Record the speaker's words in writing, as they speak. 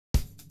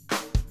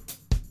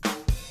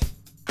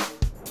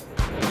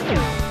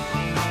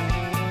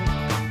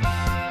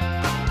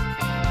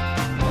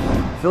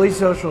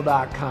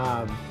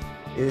PhillySocial.com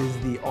is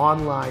the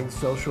online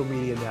social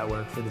media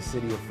network for the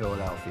city of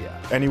Philadelphia.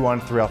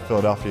 Anyone throughout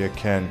Philadelphia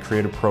can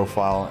create a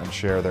profile and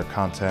share their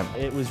content.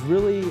 It was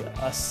really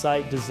a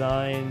site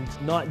designed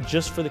not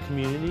just for the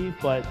community,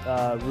 but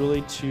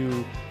really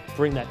to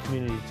bring that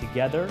community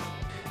together.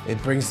 It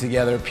brings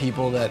together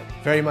people that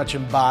very much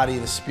embody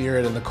the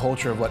spirit and the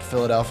culture of what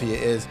Philadelphia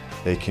is.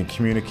 They can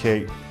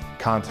communicate,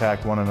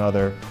 contact one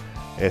another.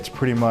 It's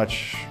pretty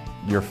much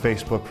your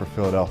Facebook for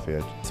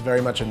Philadelphia. It's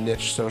very much a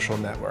niche social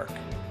network.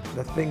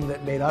 The thing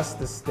that made us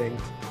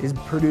distinct is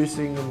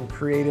producing and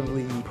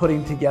creatively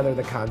putting together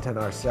the content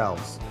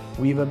ourselves.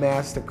 We've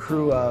amassed a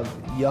crew of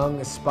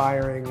young,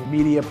 aspiring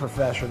media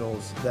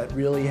professionals that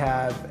really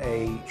have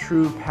a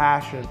true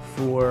passion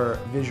for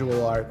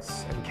visual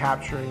arts and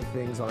capturing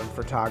things on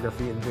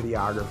photography and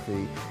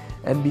videography.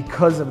 And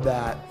because of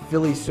that,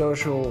 Philly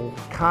Social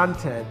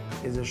content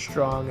is as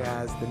strong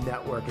as the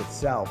network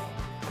itself.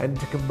 And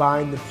to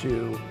combine the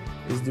two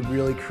is to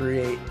really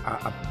create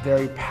a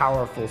very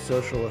powerful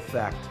social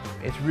effect.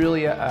 It's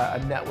really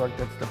a network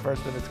that's the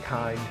first of its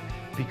kind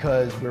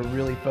because we're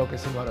really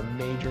focusing on a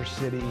major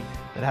city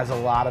that has a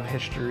lot of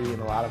history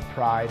and a lot of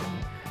pride.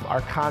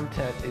 Our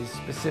content is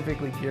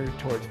specifically geared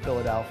towards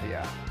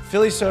Philadelphia.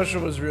 Philly Social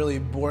was really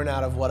born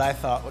out of what I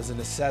thought was a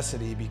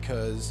necessity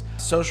because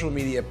social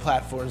media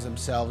platforms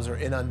themselves are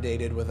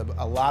inundated with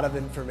a lot of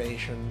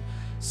information,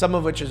 some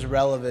of which is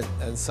relevant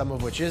and some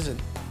of which isn't.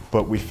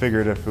 But we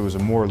figured if it was a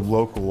more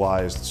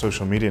localized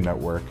social media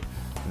network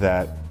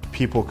that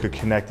people could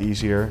connect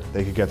easier,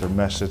 they could get their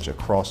message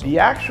across. The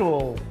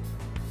actual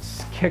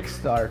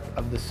kickstart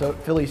of the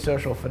Philly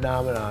Social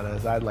phenomenon,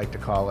 as I'd like to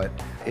call it,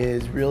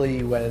 is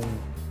really when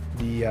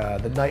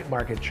the Night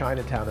Market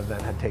Chinatown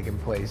event had taken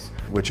place.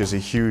 Which is a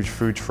huge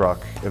food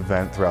truck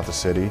event throughout the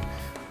city.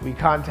 We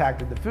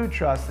contacted the food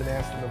trust and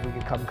asked them if we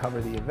could come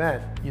cover the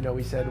event. You know,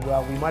 we said,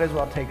 well, we might as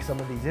well take some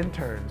of these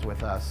interns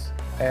with us.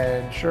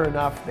 And sure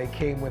enough, they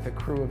came with a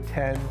crew of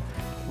 10,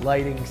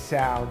 lighting,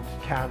 sound,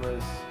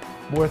 cameras,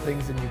 more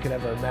things than you could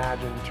ever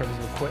imagine in terms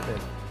of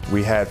equipment.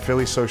 We had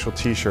Philly Social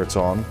t-shirts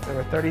on. There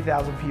were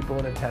 30,000 people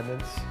in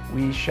attendance.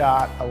 We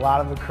shot a lot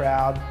of the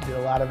crowd, did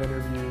a lot of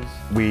interviews.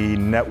 We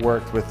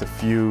networked with a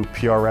few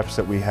PR reps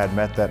that we had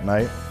met that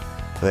night.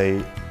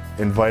 They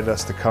invited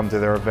us to come to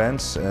their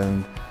events,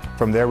 and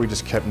from there we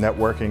just kept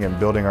networking and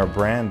building our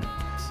brand.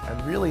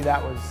 And really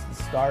that was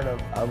the start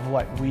of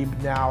what we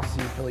now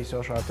see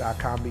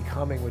PhillySocial.com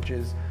becoming, which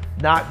is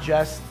not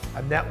just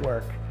a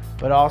network,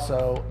 but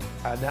also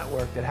a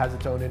network that has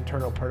its own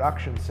internal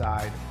production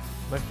side.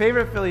 My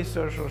favorite Philly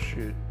Social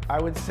shoot,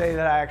 I would say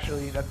that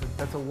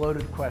that's a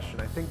loaded question.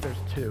 I think there's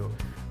two.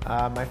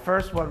 My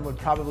first one would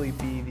probably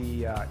be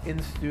the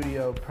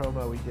in-studio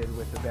promo we did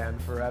with the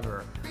band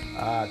Forever.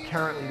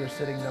 Currently they're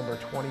sitting number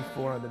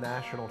 24 on the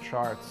national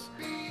charts.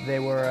 They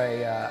were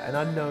an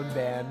unknown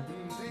band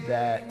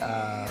that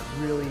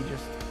really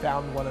just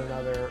found one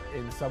another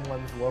in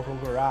someone's local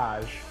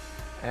garage,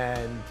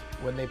 and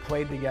when they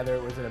played together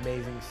it was an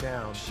amazing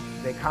sound.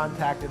 They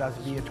contacted us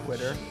via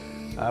Twitter.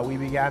 We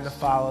began to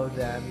follow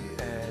them,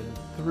 and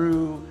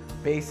through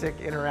basic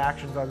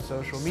interactions on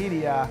social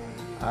media,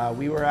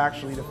 we were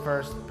actually the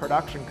first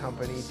production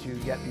company to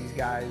get these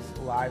guys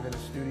live in a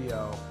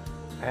studio,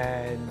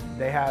 and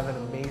they have an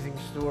amazing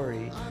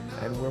story,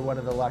 and we're one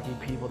of the lucky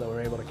people that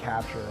were able to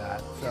capture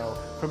that. So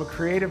from a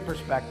creative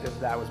perspective,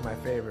 that was my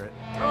favorite.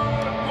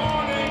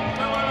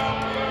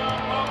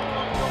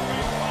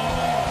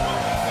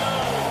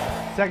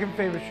 Second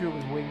favorite shoot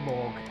was Wing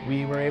Bulk.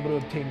 We were able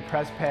to obtain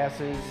press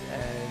passes,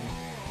 and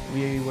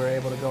we were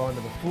able to go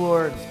onto the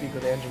floor and speak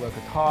with Angelo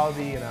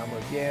Cataldi and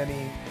Almo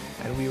Gianni,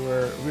 and we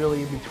were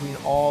really in between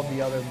all the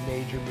other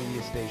major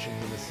media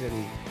stations in the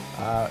city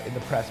in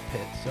the press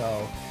pit.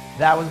 So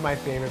that was my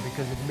favorite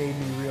because it made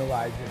me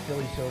realize that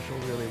Philly Social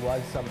really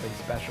was something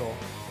special,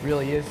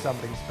 really is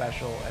something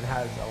special, and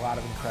has a lot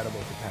of incredible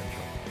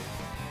potential.